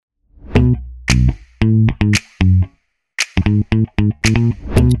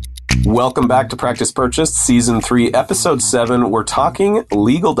Welcome back to Practice Purchase, Season 3, Episode 7. We're talking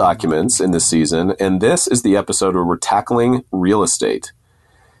legal documents in this season, and this is the episode where we're tackling real estate.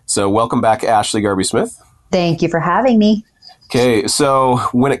 So welcome back, Ashley Garby-Smith. Thank you for having me. Okay, so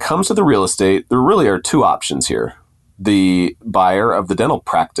when it comes to the real estate, there really are two options here. The buyer of the dental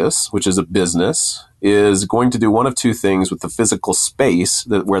practice, which is a business, is going to do one of two things with the physical space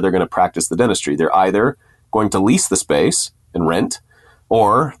where they're going to practice the dentistry. They're either going to lease the space and rent,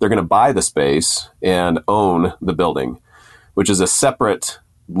 or they're going to buy the space and own the building, which is a separate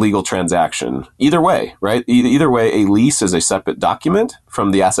legal transaction. Either way, right? Either way, a lease is a separate document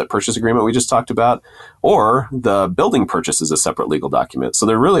from the asset purchase agreement we just talked about, or the building purchase is a separate legal document. So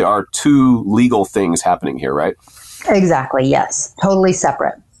there really are two legal things happening here, right? Exactly, yes. Totally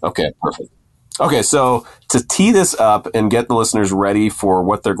separate. Okay, perfect. Okay, so to tee this up and get the listeners ready for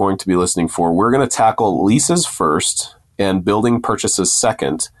what they're going to be listening for, we're going to tackle leases first and building purchases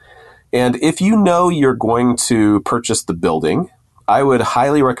second. And if you know you're going to purchase the building, I would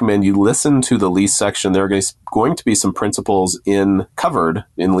highly recommend you listen to the lease section. There are going to be some principles covered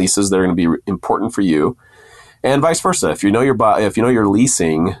in leases that are going to be important for you, and vice versa. If you know you're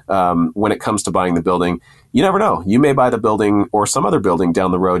leasing, when it comes to buying the building, you never know. You may buy the building or some other building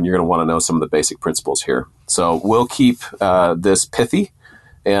down the road, and you're going to want to know some of the basic principles here. So we'll keep this pithy.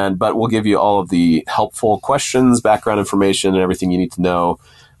 But we'll give you all of the helpful questions, background information, and everything you need to know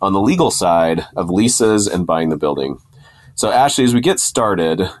on the legal side of leases and buying the building. So Ashley, as we get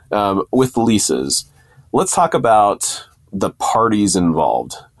started with leases, let's talk about the parties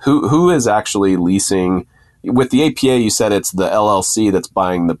involved. Who is actually leasing? With the APA, you said it's the LLC that's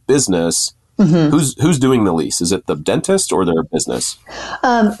buying the business. Mm-hmm. Who's doing the lease? Is it the dentist or their business?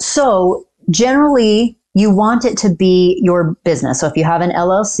 So generally, you want it to be your business. So if you have an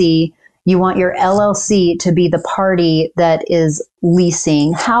LLC, you want your LLC to be the party that is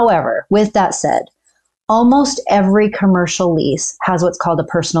leasing. However, with that said, almost every commercial lease has what's called a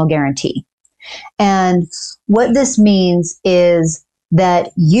personal guarantee. And what this means is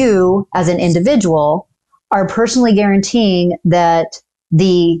that you, as an individual, are personally guaranteeing that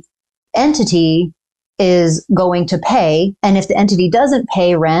the entity is going to pay. And if the entity doesn't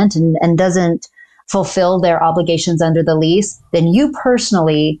pay rent and doesn't fulfill their obligations under the lease, then you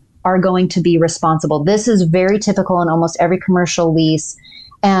personally are going to be responsible. This is very typical in almost every commercial lease.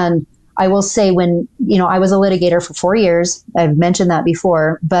 And I will say when, I was a litigator for 4 years, I've mentioned that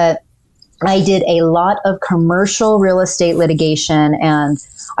before, but I did a lot of commercial real estate litigation, and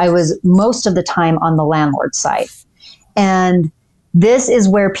I was most of the time on the landlord side. And this is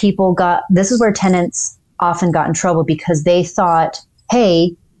where tenants often got in trouble because they thought,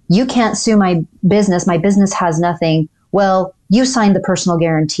 hey, you can't sue my business has nothing. Well, you signed the personal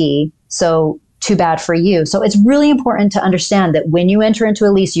guarantee, so too bad for you. So it's really important to understand that when you enter into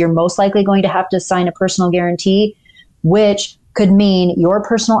a lease, you're most likely going to have to sign a personal guarantee, which could mean your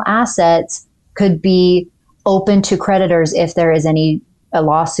personal assets could be open to creditors if there is a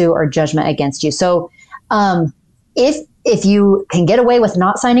lawsuit or judgment against you. So if you can get away with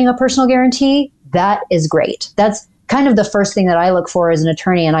not signing a personal guarantee, that is great. That's kind of the first thing that I look for as an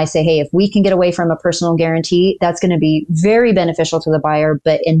attorney. And I say, hey, if we can get away from a personal guarantee, that's going to be very beneficial to the buyer.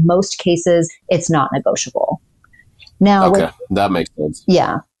 But in most cases, it's not negotiable. Now, okay, that makes sense.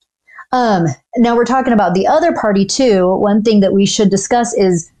 Yeah. Now we're talking about the other party too. One thing that we should discuss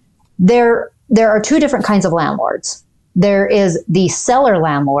is there are two different kinds of landlords. There is the seller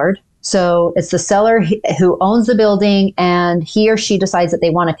landlord. So it's the seller who owns the building, and he or she decides that they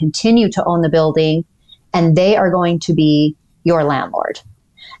want to continue to own the building, and they are going to be your landlord.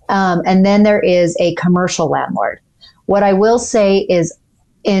 And then there is a commercial landlord. What I will say is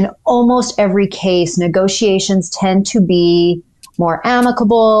in almost every case, negotiations tend to be more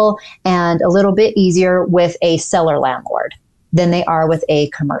amicable and a little bit easier with a seller landlord than they are with a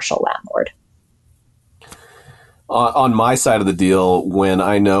commercial landlord. On my side of the deal, when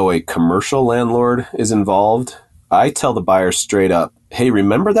I know a commercial landlord is involved, I tell the buyer straight up, hey,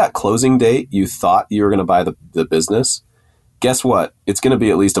 remember that closing date you thought you were going to buy the business? Guess what? It's going to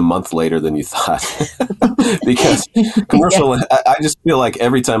be at least a month later than you thought. Because commercial, yeah. I just feel like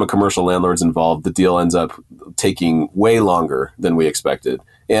every time a commercial landlord's involved, the deal ends up taking way longer than we expected.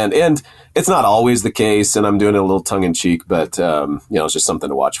 And it's not always the case, and I'm doing it a little tongue in cheek, but it's just something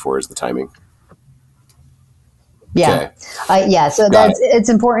to watch for is the timing. Yeah. Okay. So it's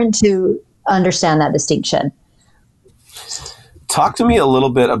important to understand that distinction. Talk to me a little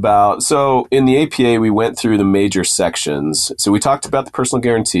bit about, so in the APA, we went through the major sections. So we talked about the personal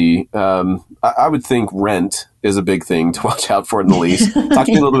guarantee. I would think rent is a big thing to watch out for in the lease. Talk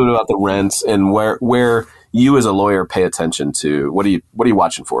to me a little bit about the rents and where you as a lawyer pay attention to. What are you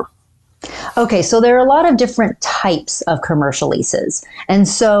watching for? Okay, so there are a lot of different types of commercial leases. And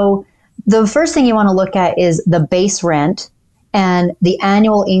so the first thing you want to look at is the base rent and the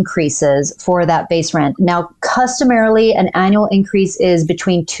annual increases for that base rent. Now, customarily, an annual increase is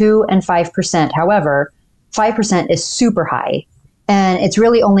between 2 and 5%. However, 5% is super high. And it's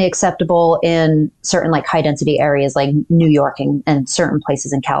really only acceptable in certain like high density areas like New York and certain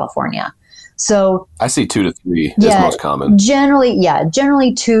places in California. So I see 2 to 3 is most common.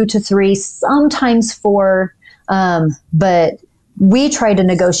 Generally 2 to 3, sometimes 4. But we try to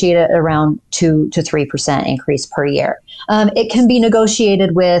negotiate it around 2 to 3% increase per year. It can be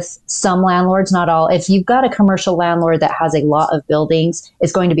negotiated with some landlords, not all. If you've got a commercial landlord that has a lot of buildings,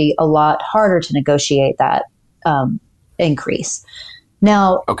 it's going to be a lot harder to negotiate that increase.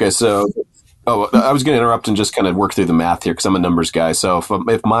 Now, okay, so I was going to interrupt and just kind of work through the math here because I'm a numbers guy. So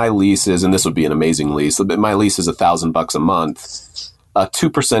if my lease is, and this would be an amazing lease, but my lease is $1,000 a month, a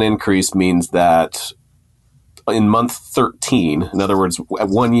 2% increase means that in month 13, in other words,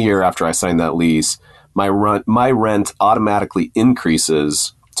 1 year after I signed that lease, my rent automatically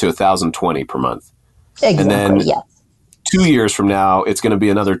increases to $1,020 per month. Exactly, and then yes. 2 years from now, it's going to be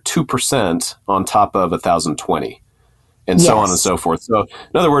another 2% on top of $1,020. And so on and so forth. So,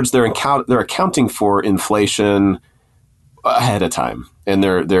 in other words, they're accounting for inflation ahead of time, and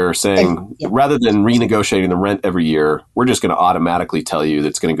they're saying rather than renegotiating the rent every year, we're just going to automatically tell you that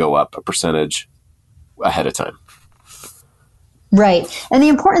it's going to go up a percentage ahead of time. Right, and the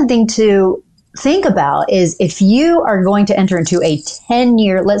important thing to think about is if you are going to enter into a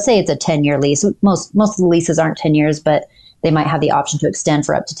 10-year, let's say it's a 10-year lease. Most of the leases aren't 10 years, but they might have the option to extend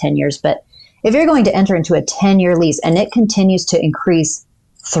for up to 10 years. But if you're going to enter into a 10-year lease and it continues to increase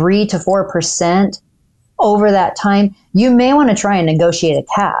 3 to 4% over that time, you may want to try and negotiate a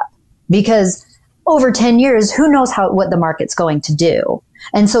cap because over 10 years, who knows what the market's going to do.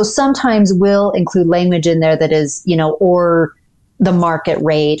 And so sometimes we'll include language in there that is, or the market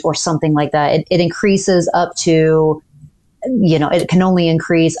rate or something like that. It increases up to, it can only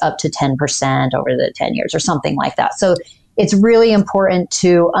increase up to 10% over the 10 years or something like that. So it's really important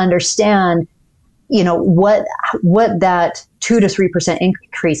to understand, what that 2 to 3%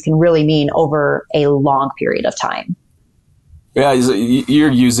 increase can really mean over a long period of time. Yeah, you're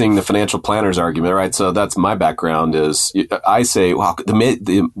using the financial planner's argument, right? So that's my background. Is I say, well,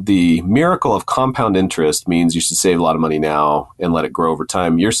 the miracle of compound interest means you should save a lot of money now and let it grow over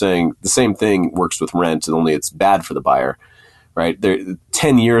time. You're saying the same thing works with rent, and only it's bad for the buyer, right?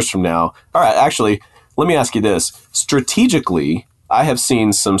 10 years from now. All right, actually, let me ask you this. Strategically, I have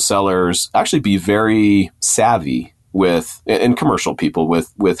seen some sellers actually be very savvy and commercial people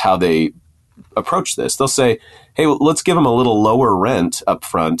with how they approach this. They'll say, hey, well, let's give them a little lower rent up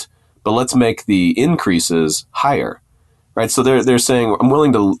front, but let's make the increases higher, right? So they're saying, I'm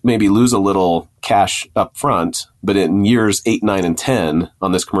willing to maybe lose a little cash up front, but in years 8, 9, and 10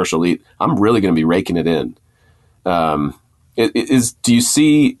 on this commercial lease, I'm really going to be raking it in. Is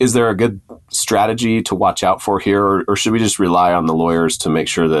there a good strategy to watch out for here, or should we just rely on the lawyers to make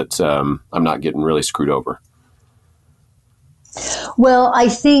sure that I'm not getting really screwed over? Well, I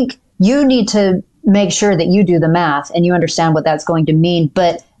think you need to make sure that you do the math and you understand what that's going to mean.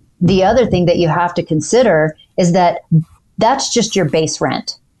 But the other thing that you have to consider is that that's just your base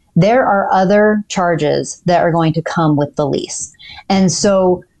rent. There are other charges that are going to come with the lease. And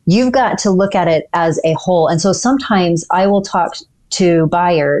so you've got to look at it as a whole. And so sometimes I will talk to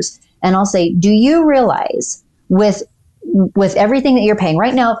buyers and I'll say, do you realize with everything that you're paying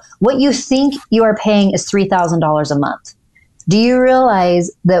right now, what you think you are paying is $3,000 a month? Do you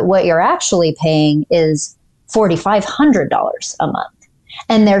realize that what you're actually paying is $4,500 a month?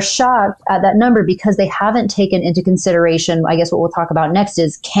 And they're shocked at that number because they haven't taken into consideration, I guess what we'll talk about next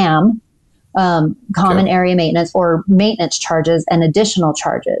is CAM, common area maintenance, or maintenance charges and additional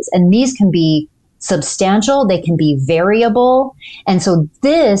charges. And these can be substantial, they can be variable. And so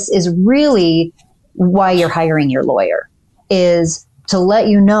this is really why you're hiring your lawyer, is to let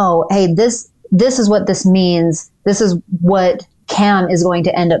you know, hey, this is what this means. This is what CAM is going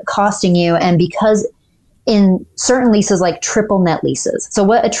to end up costing you. And because in certain leases, like triple net leases. So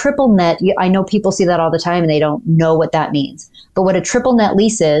what a triple net, I know people see that all the time and they don't know what that means. But what a triple net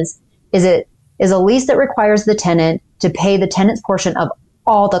lease is it is a lease that requires the tenant to pay the tenant's portion of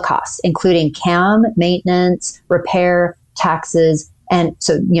all the costs, including CAM, maintenance, repair, taxes, and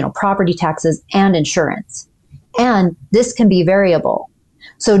so, property taxes and insurance. And this can be variable.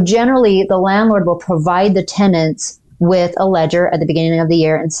 So generally, the landlord will provide the tenants with a ledger at the beginning of the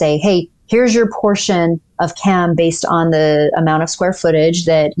year and say, hey, here's your portion of CAM based on the amount of square footage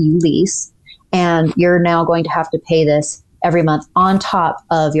that you lease. And you're now going to have to pay this every month on top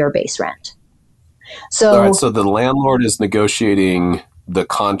of your base rent. All right. So So the landlord is negotiating the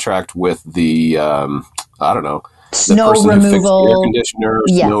contract with the, I don't know, the snow person who fixed the air removal. conditioner,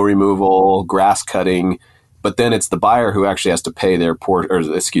 Yeah. snow removal, grass cutting. But then it's the buyer who actually has to pay their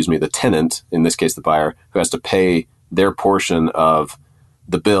or excuse me, the tenant, in this case, the buyer, who has to pay their portion of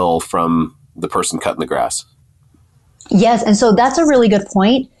the bill from the person cutting the grass. Yes. And so that's a really good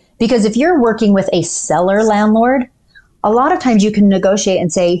point, because if you're working with a seller landlord, a lot of times you can negotiate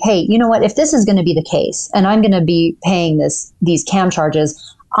and say, hey, you know what, if this is going to be the case and I'm going to be paying these CAM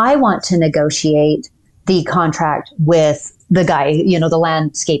charges, I want to negotiate the contract with the guy, you know, the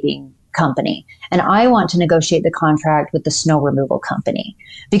landscaping company. And I want to negotiate the contract with the snow removal company,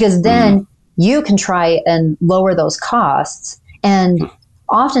 because then you can try and lower those costs. And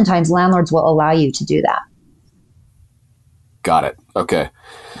oftentimes landlords will allow you to do that. Got it. Okay.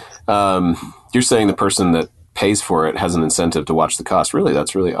 You're saying the person that pays for it has an incentive to watch the cost. Really?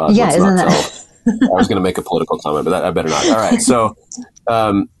 That's really odd. Yeah, Let's isn't not that? tell. I was going to make a political comment, but I better not. All right. So,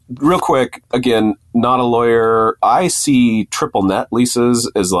 real quick, again, not a lawyer. I see triple net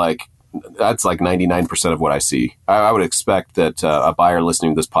leases as that's like 99% of what I see. I would expect that a buyer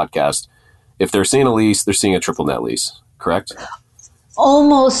listening to this podcast, if they're seeing a lease, they're seeing a triple net lease, correct?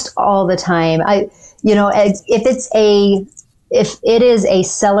 Almost all the time. If it is a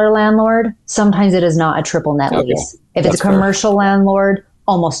seller landlord, sometimes it is not a triple net Okay. lease. If That's it's a commercial landlord,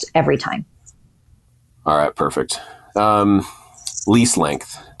 almost every time. All right, perfect. Lease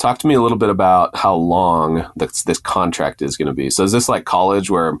length. Talk to me a little bit about how long this contract is going to be. So is this like college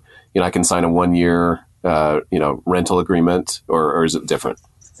where, I can sign a 1-year, rental agreement, or is it different?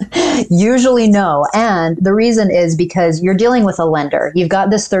 Usually no. And the reason is because you're dealing with a lender. You've got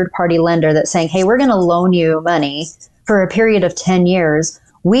this third party lender that's saying, hey, we're going to loan you money for a period of 10 years.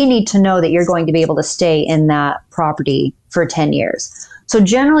 We need to know that you're going to be able to stay in that property for 10 years. So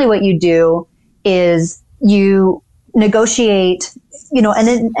generally what you do is you negotiate,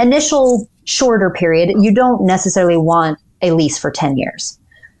 an initial shorter period. You don't necessarily want a lease for 10 years.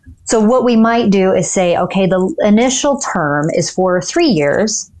 So what we might do is say, okay, the initial term is for 3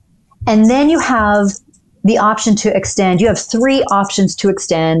 years, and then you have the option to extend. You have 3 options to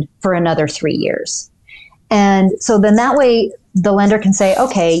extend for another 3 years. And so then that way the lender can say,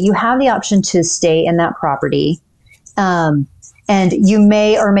 okay, you have the option to stay in that property. And you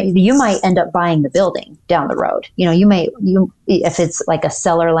might end up buying the building down the road. If it's like a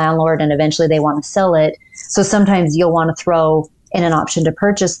seller landlord and eventually they want to sell it. So sometimes you'll want to throw in an option to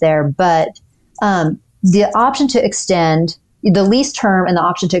purchase there. But the option to extend, the lease term and the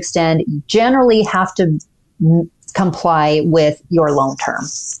option to extend generally have to comply with your loan term.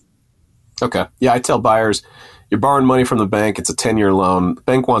 Okay. Yeah, I tell buyers, you're borrowing money from the bank. It's a 10-year loan. The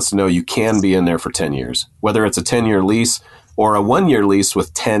bank wants to know you can be in there for 10 years, whether it's a 10-year lease or a 1-year lease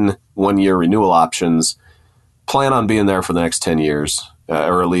with 10 1-year renewal options. Plan on being there for the next 10 years,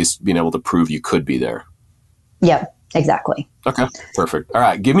 or at least being able to prove you could be there. Yep, exactly. Okay, perfect. All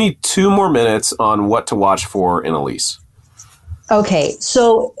right, give me 2 more minutes on what to watch for in a lease. Okay,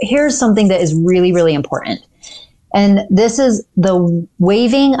 so here's something that is really, really important. And this is the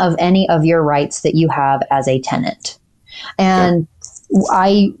waiving of any of your rights that you have as a tenant. And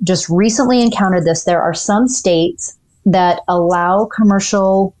I just recently encountered this. There are some states that allow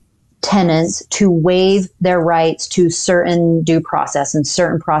commercial tenants to waive their rights to certain due process and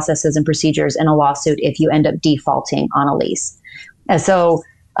certain processes and procedures in a lawsuit if you end up defaulting on a lease. And so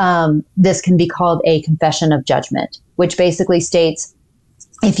this can be called a confession of judgment, which basically states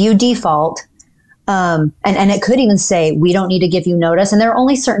if you default, and it could even say, we don't need to give you notice. And there are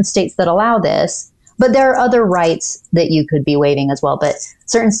only certain states that allow this, but there are other rights that you could be waiving as well. But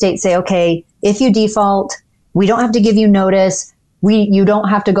certain states say, okay, if you default, we don't have to give you notice. You don't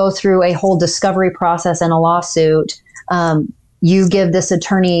have to go through a whole discovery process and a lawsuit. You give this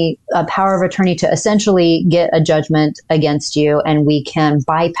attorney a power of attorney to essentially get a judgment against you, and we can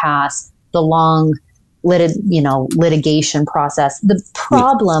bypass the long litigation process. The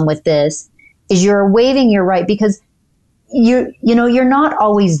problem with this is you're waiving your right because you're not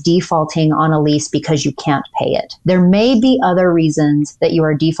always defaulting on a lease because you can't pay it. There may be other reasons that you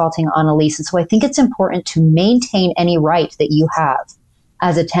are defaulting on a lease. And so I think it's important to maintain any right that you have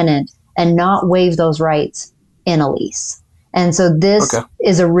as a tenant and not waive those rights in a lease. And so this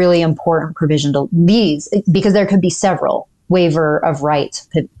is a really important provision to these, because there could be several waiver of rights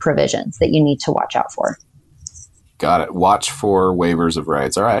provisions that you need to watch out for. Got it. Watch for waivers of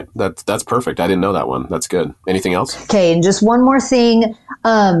rights. All right. That's perfect. I didn't know that one. That's good. Anything else? Okay. And just one more thing.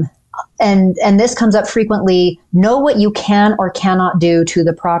 And this comes up frequently. Know what you can or cannot do to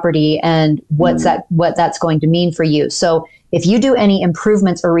the property and what that's going to mean for you. So if you do any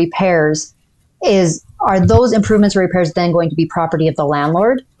improvements or repairs, are those improvements or repairs then going to be property of the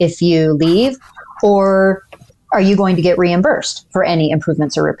landlord if you leave, or are you going to get reimbursed for any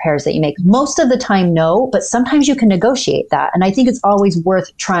improvements or repairs that you make? Most of the time, no, but sometimes you can negotiate that. And I think it's always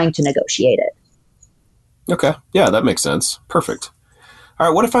worth trying to negotiate it. Okay. Yeah, that makes sense. Perfect. All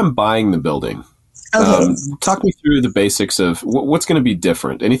right. What if I'm buying the building? Okay. Talk me through the basics of what's going to be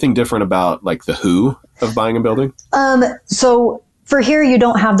different. Anything different about like the who of buying a building? So for here, you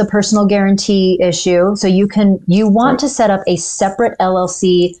don't have the personal guarantee issue. So you want to set up a separate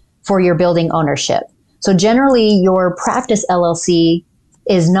LLC for your building ownership. So generally your practice LLC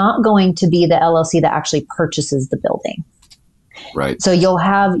is not going to be the LLC that actually purchases the building. Right. So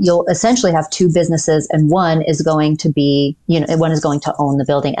you'll essentially have two businesses, and one is going to be, one is going to own the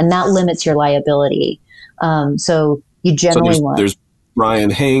building, and that limits your liability. So you generally there's Brian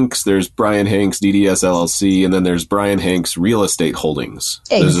Hanks, there's Brian Hanks DDS LLC, and then there's Brian Hanks Real Estate Holdings.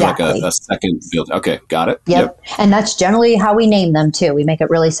 Exactly. This is like a second building. Okay, got it. Yep. And that's generally how we name them too. We make it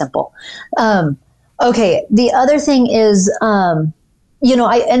really simple. Okay. The other thing is, and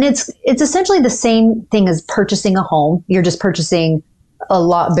it's essentially the same thing as purchasing a home. You're just purchasing a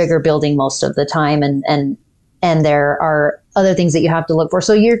lot bigger building most of the time, and there are other things that you have to look for.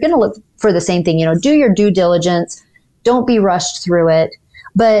 So you're going to look for the same thing. Do your due diligence. Don't be rushed through it.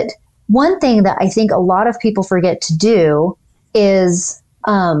 But one thing that I think a lot of people forget to do is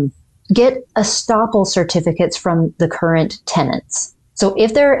get estoppel certificates from the current tenants. So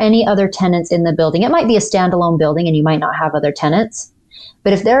if there are any other tenants in the building, it might be a standalone building and you might not have other tenants.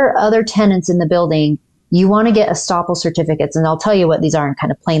 But if there are other tenants in the building, you want to get estoppel certificates. And I'll tell you what these are in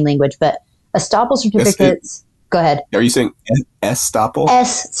kind of plain language, but estoppel certificates, go ahead. Are you saying estoppel?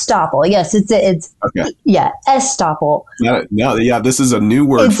 Estoppel. Yes, it's okay. Yeah, estoppel. No, yeah, this is a new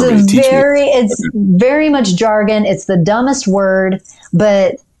word it's for me. It's very much jargon. It's the dumbest word,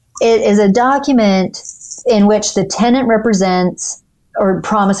 but it is a document in which the tenant represents or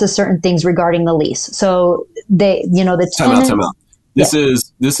promises certain things regarding the lease. So the tenant. Time out. This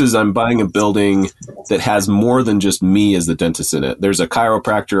is I'm buying a building that has more than just me as the dentist in it. There's a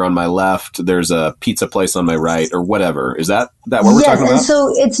chiropractor on my left. There's a pizza place on my right, or whatever. Is that what we're talking about? Yes, and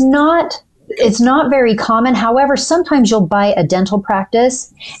so it's not very common. However, sometimes you'll buy a dental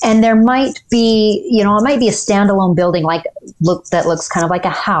practice, and there might be, it might be a standalone building that looks kind of like a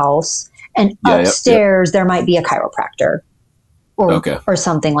house, and upstairs there might be a chiropractor. Or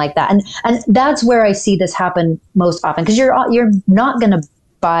something like that. And that's where I see this happen most often, because you're not going to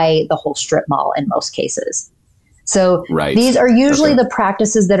buy the whole strip mall in most cases. So these are usually the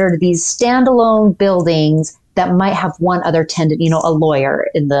practices that are these standalone buildings that might have one other tenant, a lawyer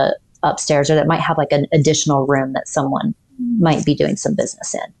in the upstairs, or that might have like an additional room that someone might be doing some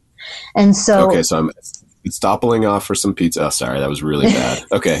business in. And so I'm stoppling off for some pizza. Oh, sorry, that was really bad.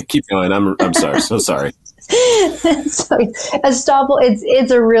 Okay, keep going. I'm sorry. So sorry. So estoppel,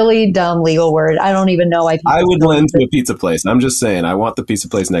 it's a really dumb legal word. I don't even know why people I would lend to a pizza place. I'm just saying, I want the pizza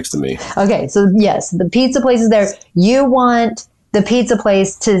place next to me. Okay, so yes, the pizza place is there. You want the pizza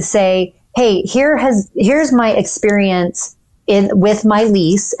place to say, hey, here's my experience with my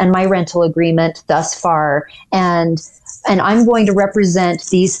lease and my rental agreement thus far, and I'm going to represent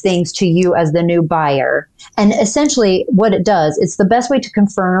these things to you as the new buyer. And essentially what it does, it's the best way to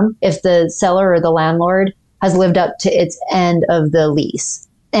confirm if the seller or the landlord has lived up to its end of the lease,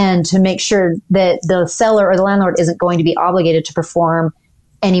 and to make sure that the seller or the landlord isn't going to be obligated to perform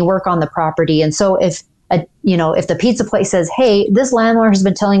any work on the property. And so if the pizza place says, hey, this landlord has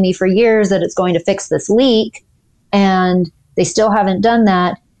been telling me for years that it's going to fix this leak, and they still haven't done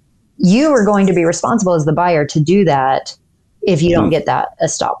that, you are going to be responsible as the buyer to do that if you don't get that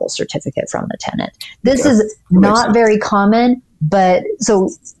estoppel certificate from the tenant. This is not very common, but so,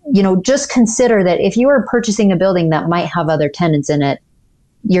 just consider that if you are purchasing a building that might have other tenants in it,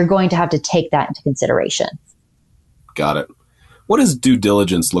 you're going to have to take that into consideration. Got it. What does due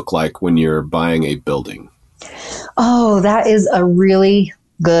diligence look like when you're buying a building? Oh, that is a really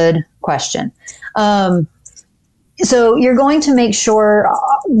good question. So you're going to make sure,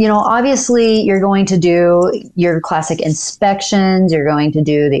 obviously you're going to do your classic inspections, you're going to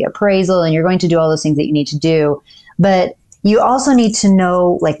do the appraisal, and you're going to do all those things that you need to do. But you also need to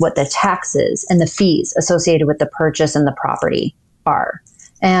know what the taxes and the fees associated with the purchase and the property are.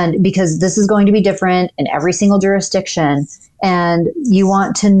 And because this is going to be different in every single jurisdiction, and you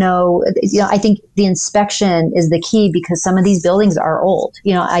want to know, I think the inspection is the key, because some of these buildings are old.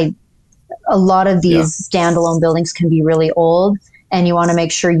 A lot of these standalone buildings can be really old, and you want to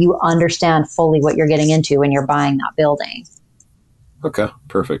make sure you understand fully what you're getting into when you're buying that building. Okay,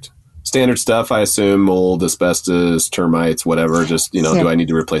 perfect. Standard stuff, I assume, mold, asbestos, termites, whatever. Just, do I need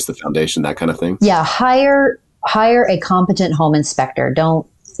to replace the foundation, that kind of thing? Yeah, hire a competent home inspector. Don't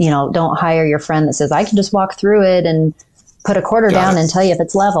hire your friend that says, I can just walk through it and put a quarter down and tell you if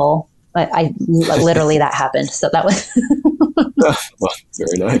it's level. I literally, that happened. So that was well,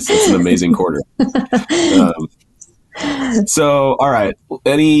 very nice. It's an amazing quarter. So, all right.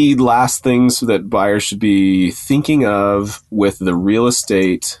 Any last things that buyers should be thinking of with the real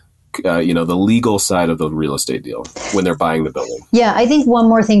estate, the legal side of the real estate deal when they're buying the building? Yeah, I think one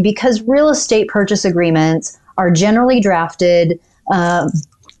more thing, because real estate purchase agreements are generally drafted,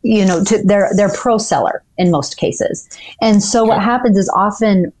 they're pro seller in most cases. And so what happens is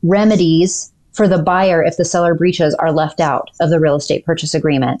often remedies for the buyer, if the seller breaches, are left out of the real estate purchase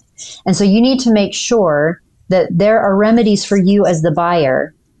agreement. And so you need to make sure that there are remedies for you as the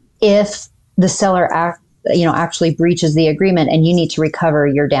buyer if the seller actually breaches the agreement, and you need to recover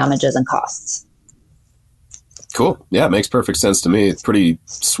your damages and costs. Cool. Yeah, it makes perfect sense to me. It's pretty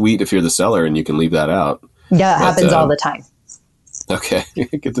sweet if you're the seller and you can leave that out. Yeah, it happens all the time. Okay,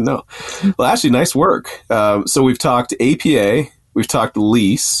 good to know. Well, Ashley, nice work. So we've talked APA, we've talked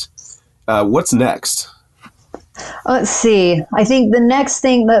lease. What's next? Let's see. I think the next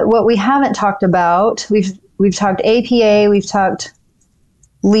thing what we haven't talked about, we've talked APA, we've talked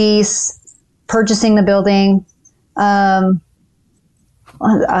lease, purchasing the building.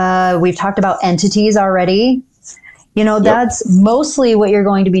 We've talked about entities already. That's mostly what you're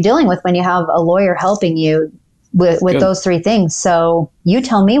going to be dealing with when you have a lawyer helping you with those three things. So you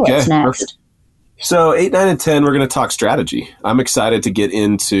tell me what's next. Perfect. So 8, 9, and 10, we're going to talk strategy. I'm excited to get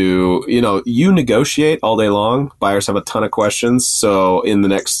into, you negotiate all day long. Buyers have a ton of questions. So in the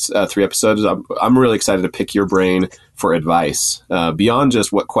next 3 episodes, I'm really excited to pick your brain for advice. Beyond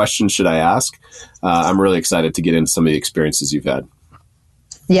just what questions should I ask, I'm really excited to get into some of the experiences you've had.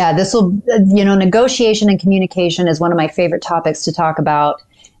 Yeah, this will, negotiation and communication is one of my favorite topics to talk about.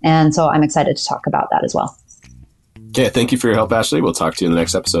 And so I'm excited to talk about that as well. Okay, thank you for your help, Ashley. We'll talk to you in the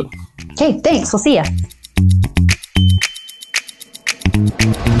next episode. Okay, thanks. We'll see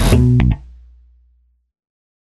you.